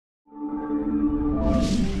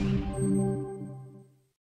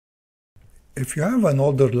If you have an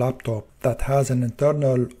older laptop that has an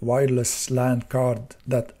internal wireless LAN card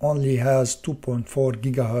that only has 2.4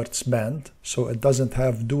 GHz band, so it doesn't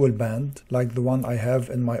have dual band like the one I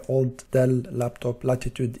have in my old Dell laptop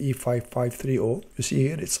Latitude E5530, you see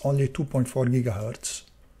here it's only 2.4 GHz.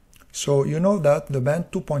 So you know that the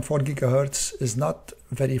band 2.4 GHz is not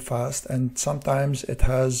very fast, and sometimes it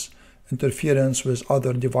has interference with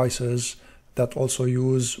other devices that also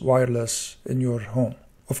use wireless in your home.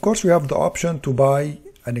 Of course, we have the option to buy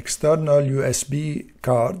an external USB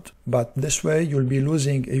card, but this way you'll be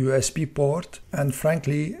losing a USB port, and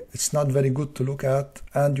frankly it's not very good to look at,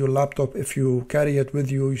 and your laptop, if you carry it with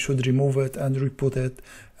you, you should remove it and re-put it,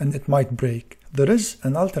 and it might break. There is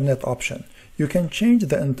an alternate option. You can change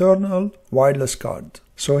the internal wireless card.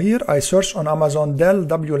 So here I searched on Amazon Dell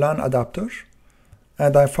WLAN adapter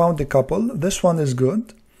and I found a couple. This one is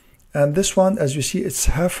good, and this one, as you see, it's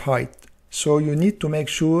half height. So you need to make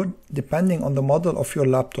sure, depending on the model of your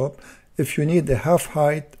laptop, if you need a half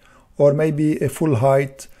height or maybe a full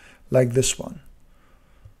height like this one.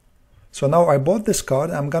 So now I bought this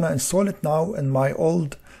card. I'm gonna install it now in my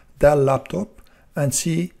old Dell laptop and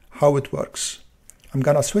see how it works. I'm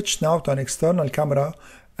gonna switch now to an external camera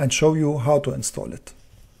and show you how to install it.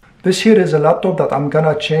 This here is a laptop that I'm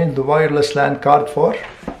gonna change the wireless LAN card for.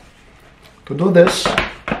 To do this,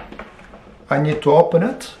 I need to open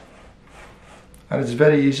it. And it's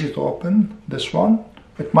very easy to open this one.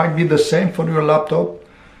 It might be the same for your laptop.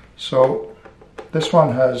 So this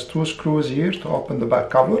one has two screws here to open the back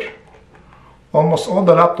cover. Almost all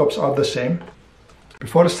the laptops are the same.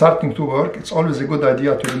 Before starting to work, it's always a good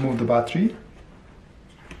idea to remove the battery.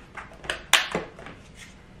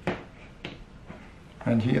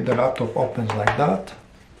 And here the laptop opens like that.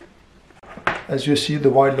 As you see, the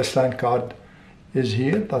wireless LAN card is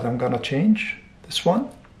here that I'm gonna change, this one.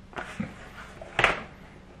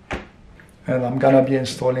 And I'm gonna be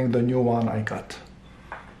installing the new one I got.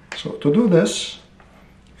 So to do this,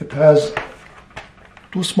 it has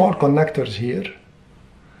two small connectors here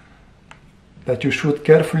that you should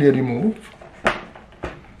carefully remove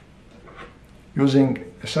using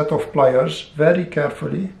a set of pliers, very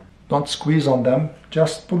carefully. Don't squeeze on them,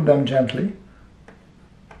 just pull them gently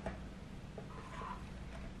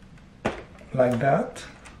like that.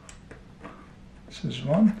 This is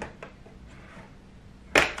one.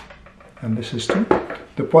 And this is two.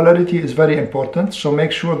 The polarity is very important, so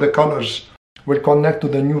make sure the colors will connect to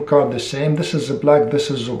the new card the same. This is the black,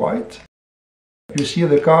 this is the white. You see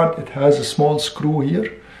the card, it has a small screw here.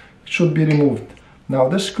 It should be removed. Now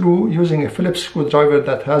this screw, using a Phillips screwdriver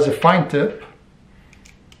that has a fine tip,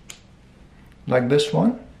 like this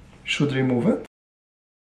one, should remove it.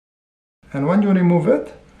 And when you remove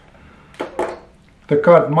it, the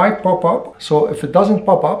card might pop up. So if it doesn't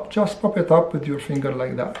pop up, just pop it up with your finger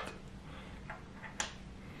like that.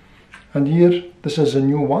 And here, this is a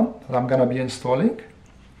new one that I'm gonna be installing.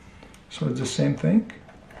 So it's the same thing.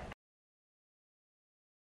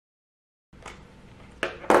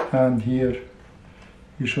 And here,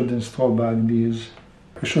 you should install back these.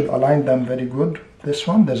 You should align them very good. This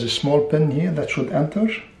one, there's a small pin here that should enter.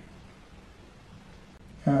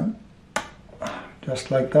 And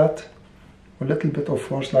just like that, a little bit of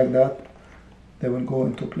force like that, they will go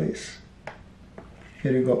into place.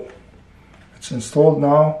 Here you go. It's installed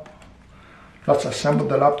now. Let's assemble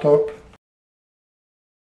the laptop.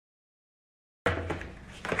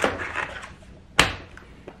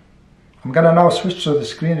 I'm gonna now switch to the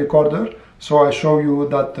screen recorder so I show you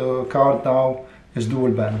that the card now is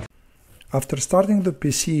dual band. After starting the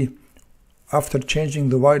PC, after changing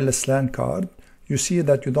the wireless LAN card, you see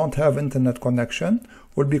that you don't have internet connection.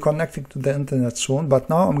 We'll be connecting to the internet soon,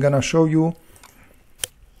 but now I'm gonna show you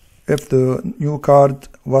if the new card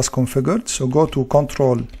was configured. So go to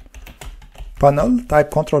Control Panel,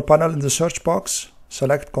 type Control Panel in the search box,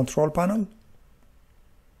 select Control Panel,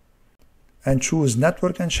 and choose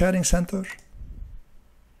Network and Sharing Center.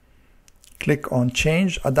 Click on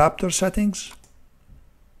Change Adapter Settings.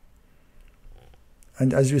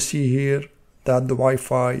 And as you see here, that the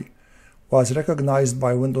Wi-Fi was recognized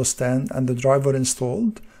by Windows 10 and the driver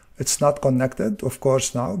installed. It's not connected, of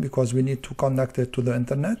course, now because we need to connect it to the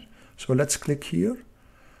internet. So let's click here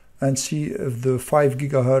and see if the 5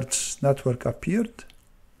 GHz network appeared.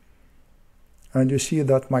 And you see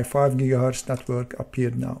that my 5 GHz network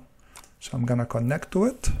appeared now. So I'm gonna connect to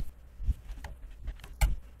it.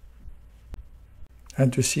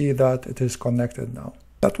 And you see that it is connected now.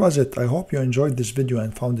 That was it. I hope you enjoyed this video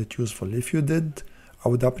and found it useful. If you did, I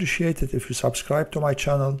would appreciate it if you subscribe to my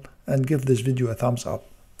channel and give this video a thumbs up.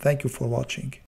 Thank you for watching.